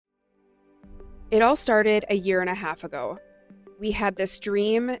It all started a year and a half ago. We had this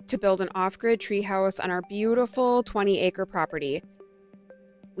dream to build an off-grid treehouse on our beautiful 20-acre property.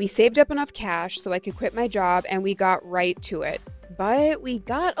 We saved up enough cash so I could quit my job and we got right to it. But we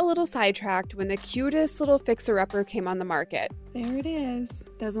got a little sidetracked when the cutest little fixer-upper came on the market. There it is.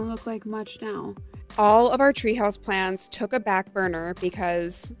 Doesn't look like much now. All of our treehouse plans took a back burner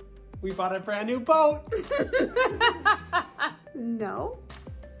because we bought a brand new boat. No.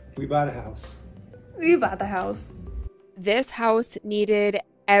 We bought a house. We bought the house. this house needed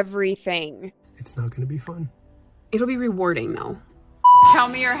everything. It's not gonna be fun. It'll be rewarding though. Tell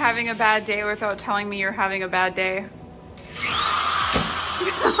me you're having a bad day without telling me you're having a bad day.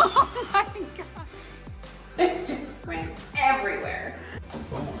 Oh my god. It just went everywhere.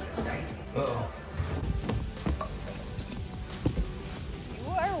 Oh, that's tight. Uh-oh.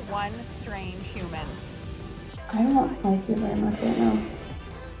 You are one strange human. I don't like you very much right now.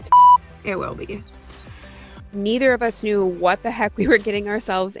 It will be. Neither of us knew what the heck we were getting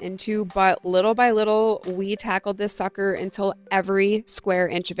ourselves into, but little by little, we tackled this sucker until every square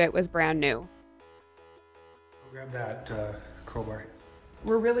inch of it was brand new. Grab that crowbar.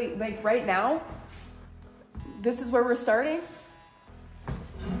 We're really, like right now, this is where we're starting?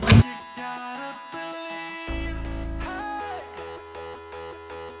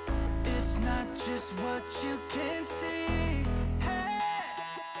 It's not just what you can see.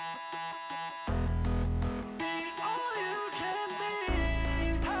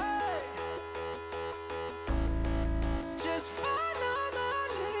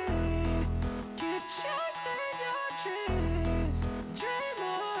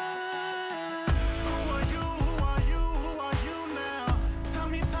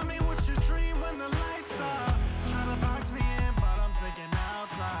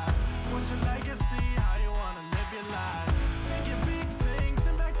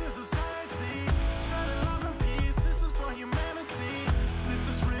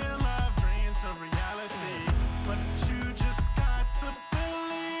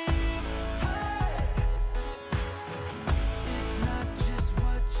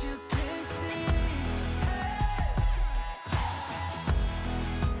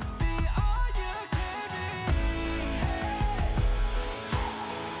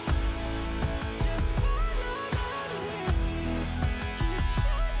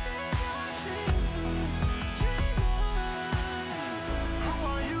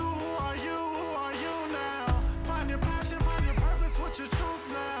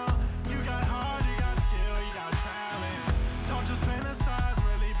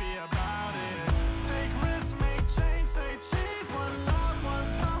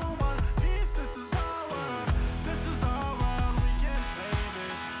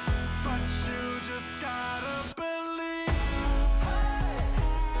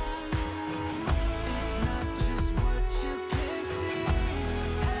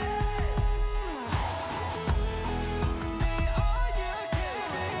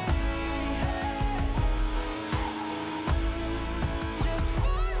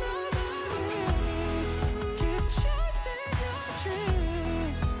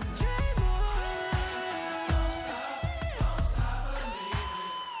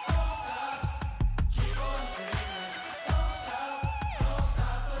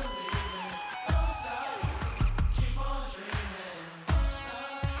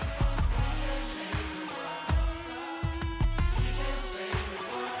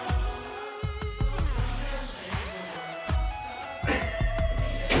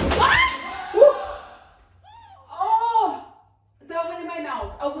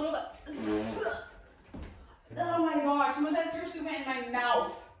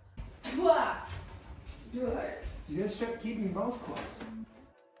 You gotta start keeping your mouth closed.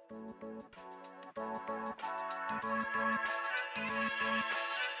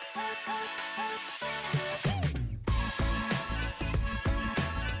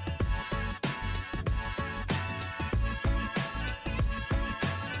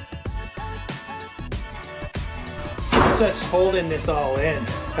 That's what's holding this all in.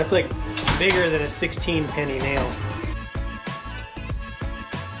 That's like bigger than a 16 penny nail.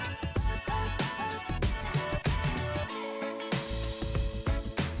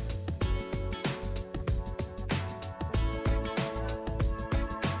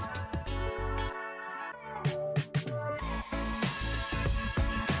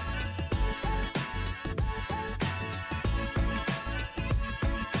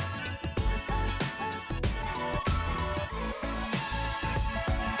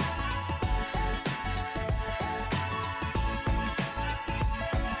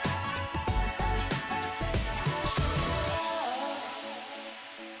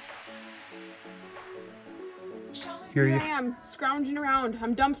 Here I am scrounging around.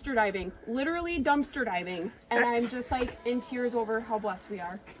 I'm dumpster diving, literally dumpster diving, and I'm just like in tears over how blessed we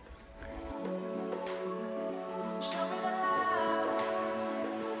are.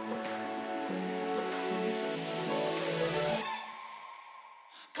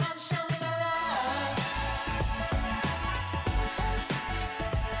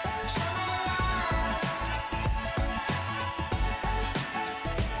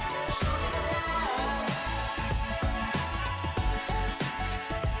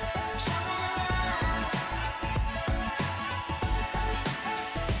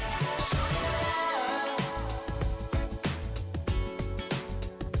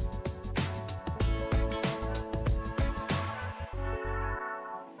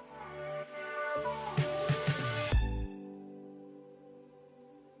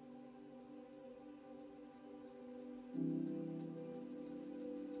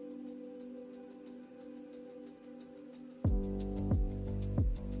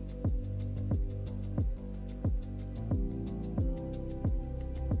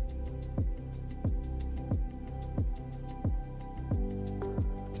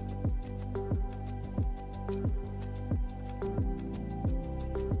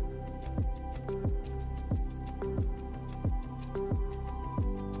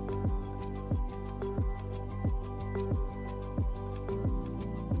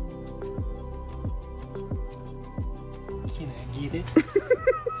 Get it?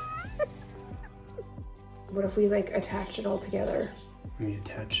 What if we like attach it all together? We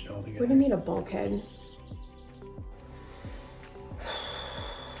attach it all together. What do you mean a bulkhead?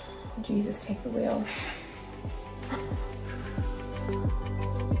 Jesus, take the wheel.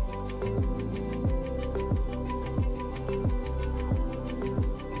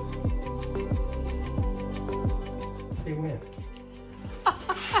 Say when.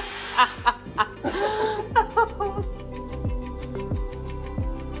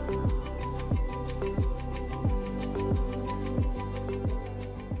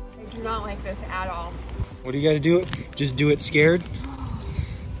 I do not like this at all. What do you got to do? Just do it scared?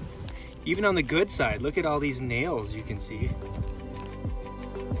 Even on the good side, look at all these nails you can see.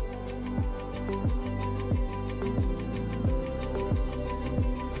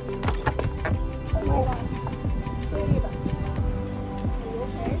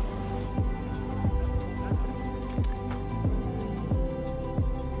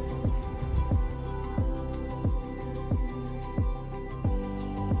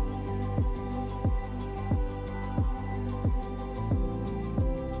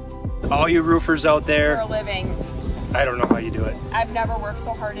 All you roofers out there, For a living. I don't know how you do it. I've never worked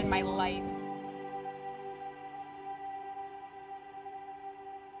so hard in my life.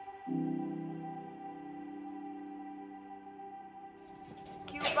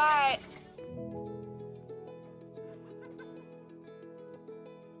 Cute butt.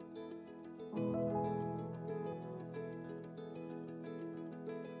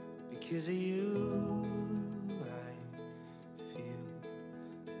 Because of you, I feel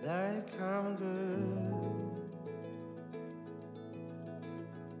like I'm good.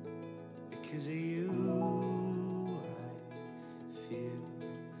 Because of you, I feel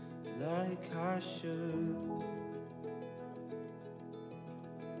like I should.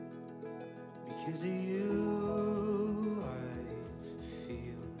 Because of you, I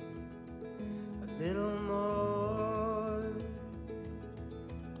feel a little more.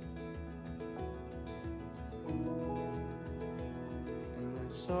 And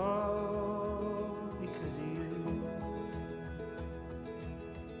that's all because of you.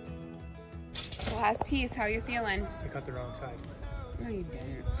 Last piece, how you feeling? I cut the wrong side. No, you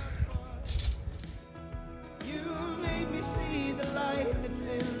didn't. You made me see the light that's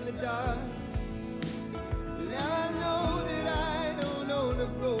in the dark. Now I know that I don't own a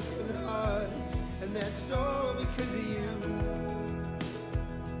broken heart, and that's all because of you.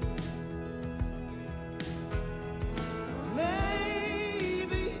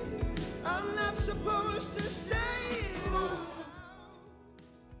 Maybe I'm not supposed to say it all.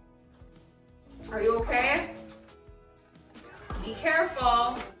 Are you okay? Be careful.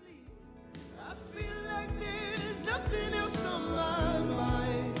 I feel like there's nothing else on my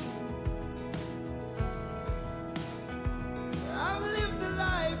mind. I've lived a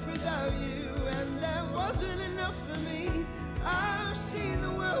life without you, and that wasn't enough for me. I've seen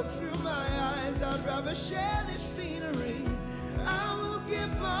the world through my eyes. I'd rather share this scenery. I will give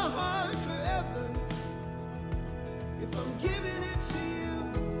my heart forever if I'm giving it to you.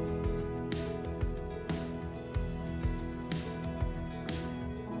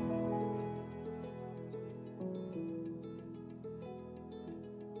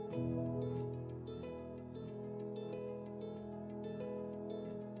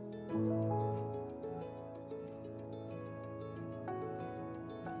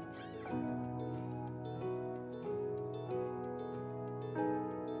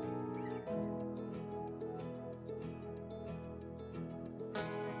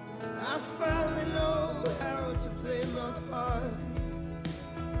 I finally know how to play my part.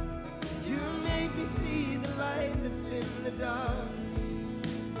 You made me see the light that's in the dark.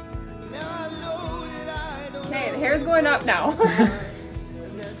 Now I know that I don't. Okay, the hair's going up now.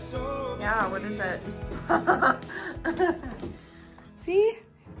 And that's all. Yeah, what is it? See?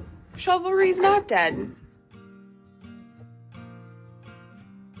 Chivalry's not dead.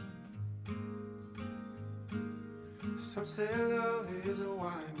 Some say love is a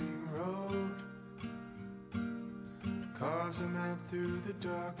winding road, carves a map through the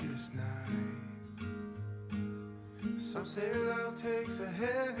darkest night. Some say love takes a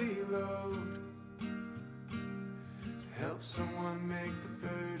heavy load, helps someone make the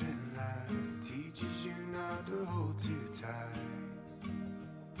burden light, teaches you not to hold too tight.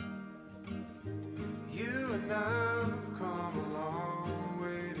 You and I've come a long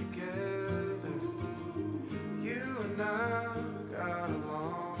way together. You and I've got a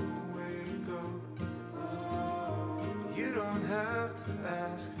long way to go. You don't have to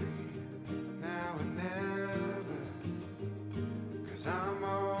ask me now and never, 'cause I'm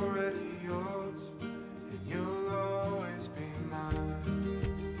already yours and you'll always be mine.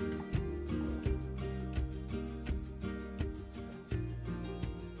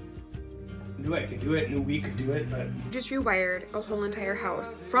 Knew I could do it, knew we could do it, but Just rewired a whole entire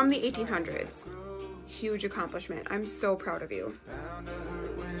house from the 1800s. Huge accomplishment. I'm so proud of you. Bound to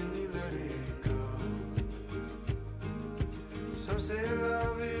hurt when you let it go. Some say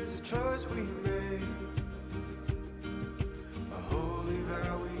love is a choice we make, a holy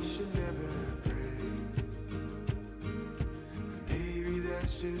vow we should never break. Maybe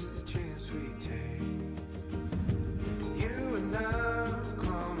that's just the chance we take. You and I've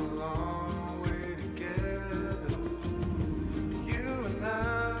come a long way together. You and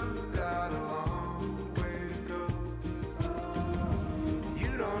I've got a long way to go.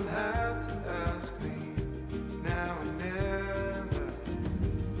 You don't have to ask me now and never,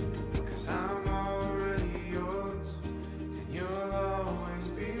 'cause I'm already yours and you'll always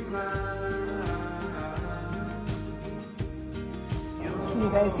be mine. Can you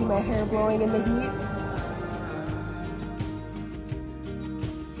guys see my hair blowing in the heat?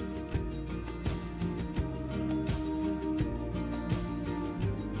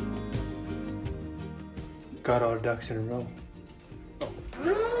 got all the ducks in a row.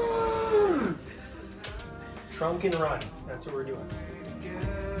 Trunk and run. That's what we're doing.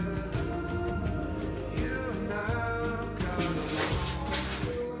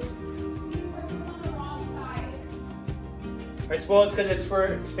 I suppose because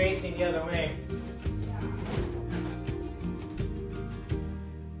it's facing the other way.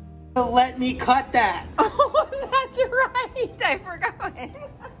 Let me cut that. Oh, that's right. I forgot.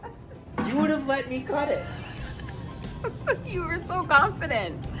 You would have let me cut it. You were so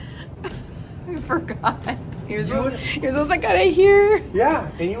confident. I forgot. You're supposed to cut it here. Yeah,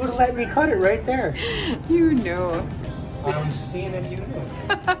 and you would have let me cut it right there. You know. I'm seeing if you knew.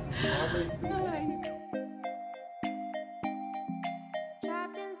 Obviously.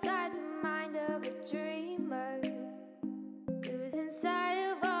 Trapped inside the mind of a dreamer, losing sight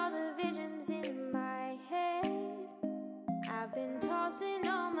of all the visions in my head. I've been tossing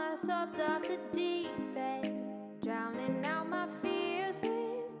all my thoughts off the deep end, drowning out my fears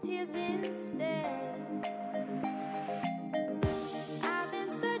with tears instead. I've been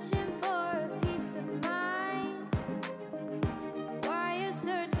searching for a peace of mind. Why is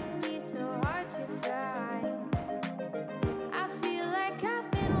certainty so hard to find? I feel like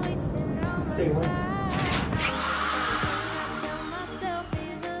I've been wasting all my Say what? time. I tell myself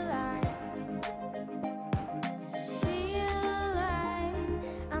is a lie. Feel like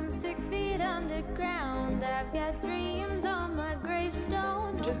I'm 6 feet underground. I've got dreams on my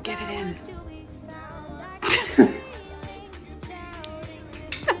gravestone. Just get it in. To be found. I keep feeling, doubting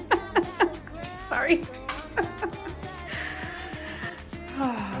this is not how it works. Sorry.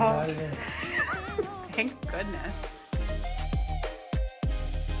 Got it in. Thank goodness.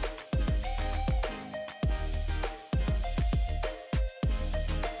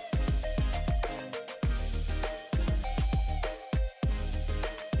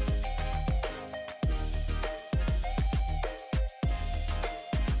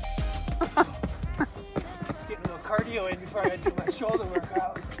 Getting a little cardio in before I do my shoulder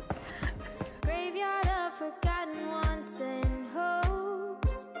workout. Graveyard of forgotten wants and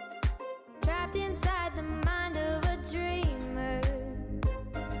hopes, trapped inside the mind of a dreamer.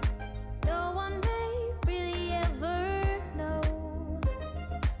 No one may really ever know.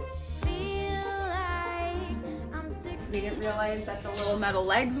 Feel like I'm 6 We feet didn't realize that the little metal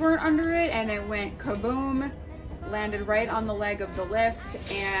legs weren't under it, and it went kaboom landed right on the leg of the lift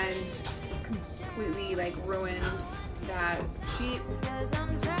and completely like ruined that sheet. 'Cause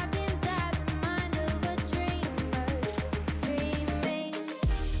I'm trapped inside the mind of a dreamer, dreaming.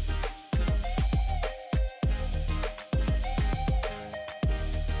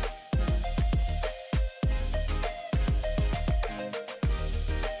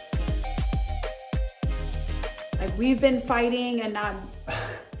 Like we've been fighting and not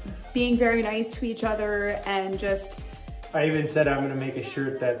being very nice to each other and just... I even said I'm gonna make a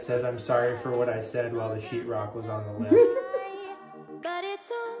shirt that says I'm sorry for what I said while the sheetrock was on the lift. But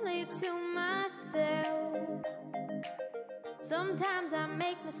it's only to myself. Sometimes I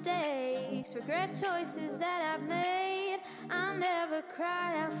make mistakes, regret choices that I've made. I never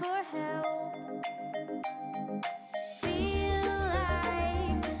cry out for help. Feel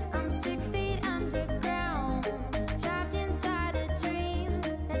like I'm 6 feet underground, trapped inside a dream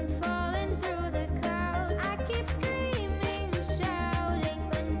and falling through the clouds. I keep screaming, shouting,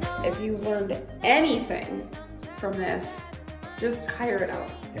 but no. If you learned anything from this, just hire it out.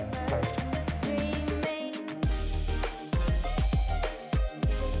 Yeah.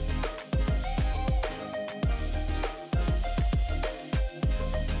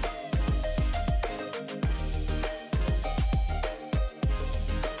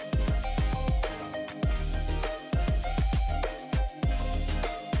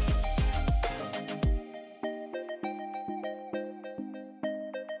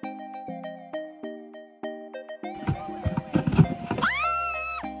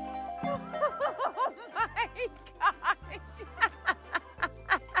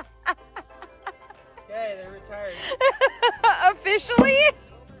 Okay, they're retired. Officially?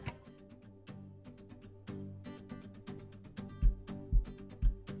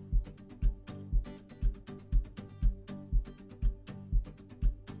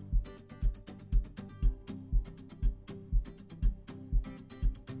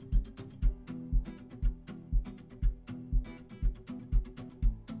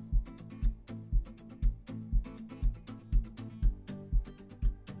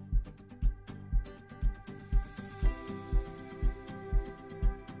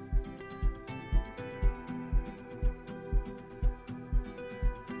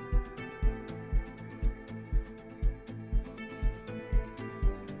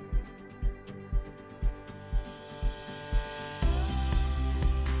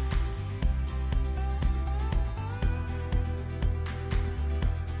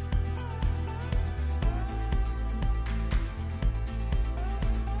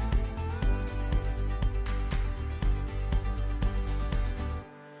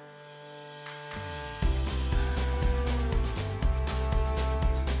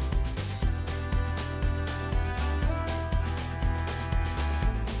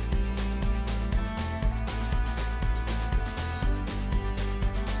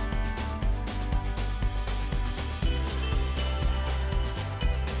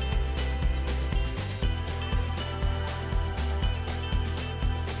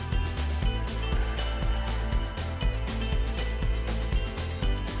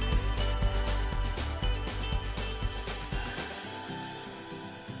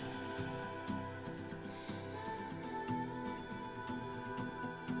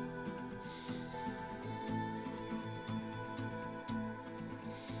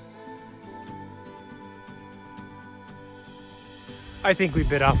 I think we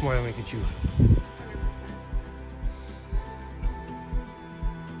bit off more than we could chew.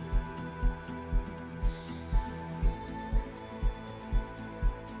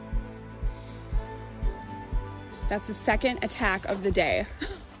 That's the second attack of the day.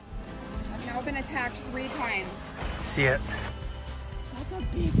 I've now been attacked 3 times. See it. That's a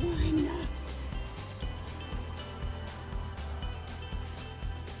big one.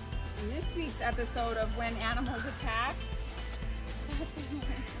 In this week's episode of When Animals Attack,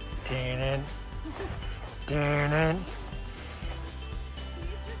 Turn it. Turn it.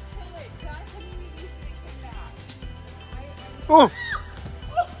 please just kill it. John told me we used to come back. Oh!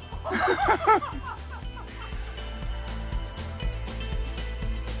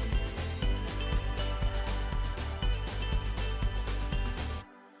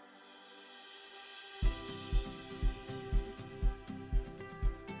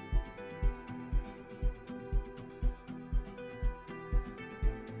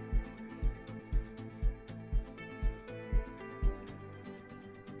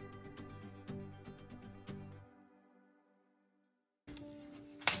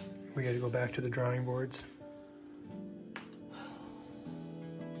 We got to go back to the drawing boards.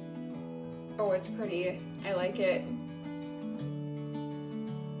 Oh, it's pretty. I like it.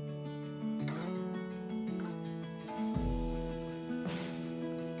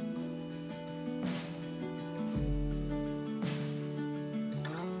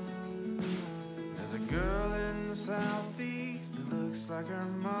 her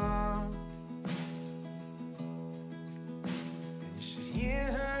mom. And you should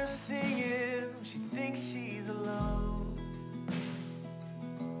hear her singing when she thinks she's alone.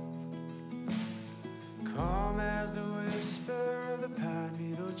 Calm as the whisper of the pine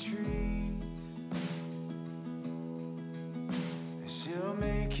needle trees, and she'll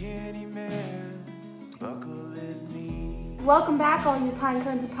make any man buckle his knees. Welcome back, all you pine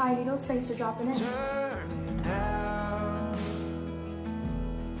cones and pine needles. Thanks for dropping in. Turning down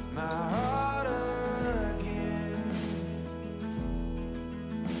my heart again.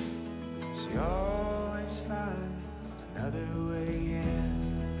 She always finds another way in.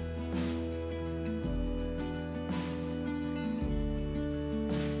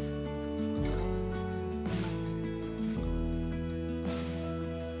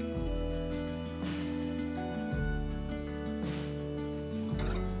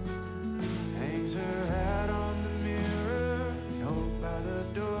 Hangs her hat on the mirror, note by the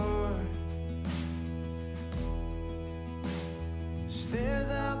door. Stares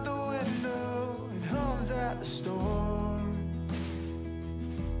out the window and hums at the storm.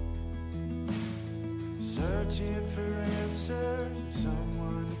 Searching for answers and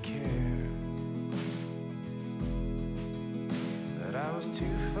someone to care. But I was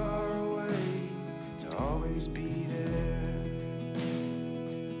too far away to always be there.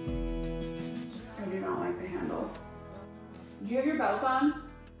 I do not like the handles. Do you have your belt on?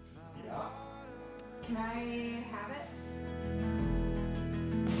 Yeah. Can I have it?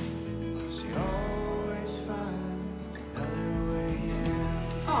 She always finds another way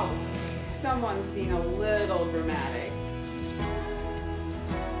in. Oh, someone's being a little dramatic.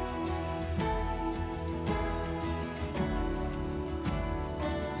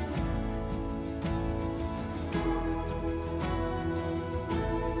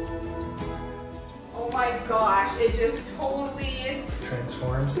 Oh my gosh, it just totally...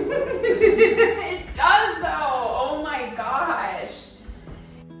 Transforms. It does though! Oh my gosh!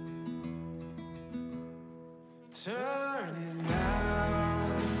 Turning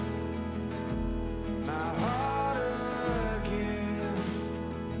down my heart again.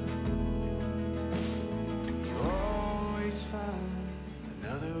 You always find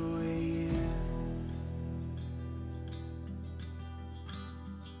another way in.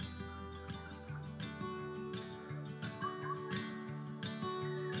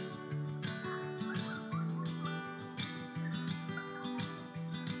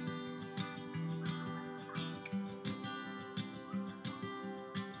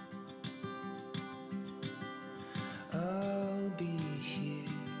 I'll be here,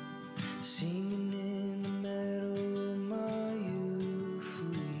 singing in the meadow of my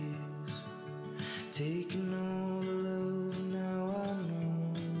youthful years, taking all the love, now I know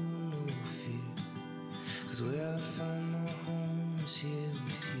no fear, 'cause where I found my home is here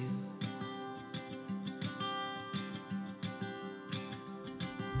with you.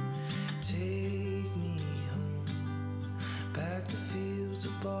 Take me home, back to fields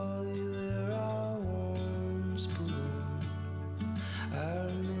of barley where I once belonged. I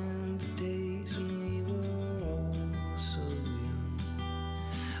remember days when we were all so young,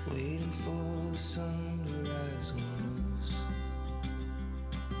 waiting for the sun to rise on us.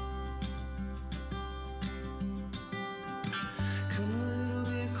 Come a little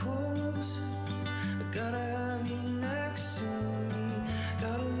bit closer, I gotta have you next to me.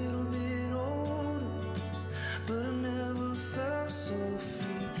 Got a little bit older, but I never felt so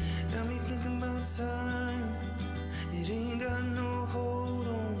free. Got me thinking about time, it ain't got no hold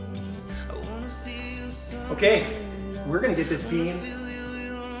on me. I wanna see your sunset. Okay, we're gonna get this beam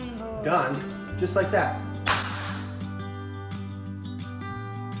done just like that.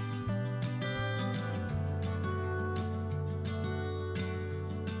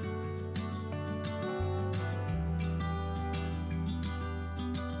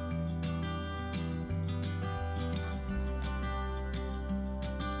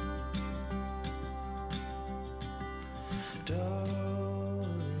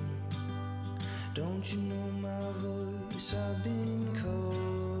 Darling, don't you know my voice? I've been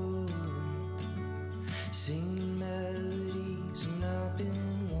calling, singing melodies, and I've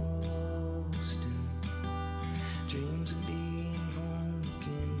been lost in dreams of being home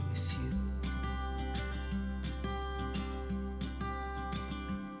again with you.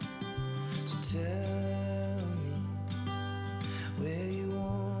 So tell me where you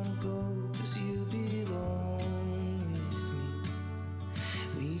wanna go, 'cause you belong with me.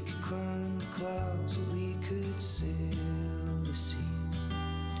 We could climb the clouds or we could sail the sea.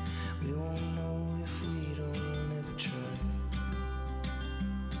 We won't know if we don't ever try.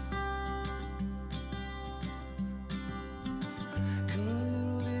 Come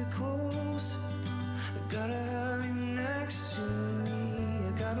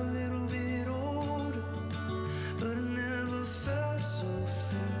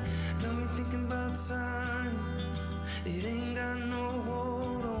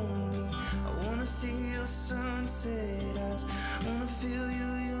wanna see your sunset eyes, wanna feel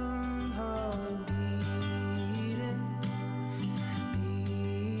your young heart beating,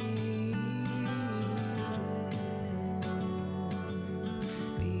 beating,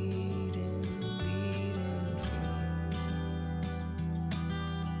 beating, beating for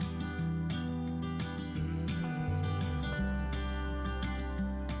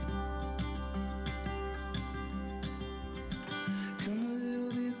Come a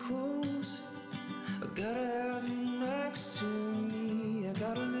little bit closer, I gotta have you next to me. I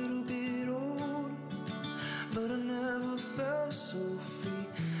got a little bit older, but I never felt so free.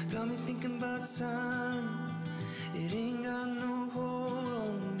 Got me thinking about time, it ain't got no hold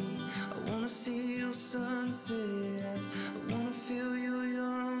on me. I wanna see your sunset eyes, I wanna feel your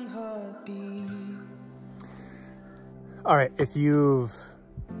young heartbeat. All right, if you've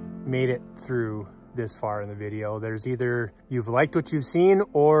made it through this far in the video, there's either you've liked what you've seen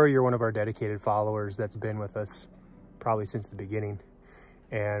or you're one of our dedicated followers that's been with us probably since the beginning.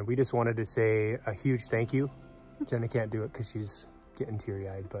 And we just wanted to say a huge thank you. Jenna can't do it because she's getting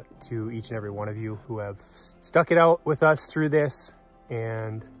teary-eyed, but to each and every one of you who have stuck it out with us through this,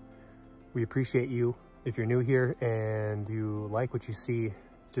 and we appreciate you. If you're new here and you like what you see,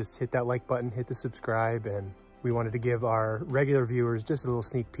 just hit that like button, hit the subscribe, and we wanted to give our regular viewers just a little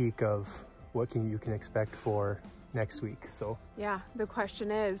sneak peek of what you can expect for next week. So Yeah, the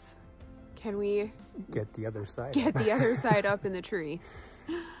question is, can we get the other side up in the tree?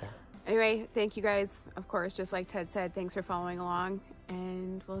 Yeah. Anyway, thank you guys. Of course, just like Ted said, thanks for following along,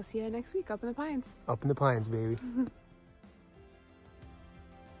 and we'll see you next week up in the pines. Up in the pines, baby.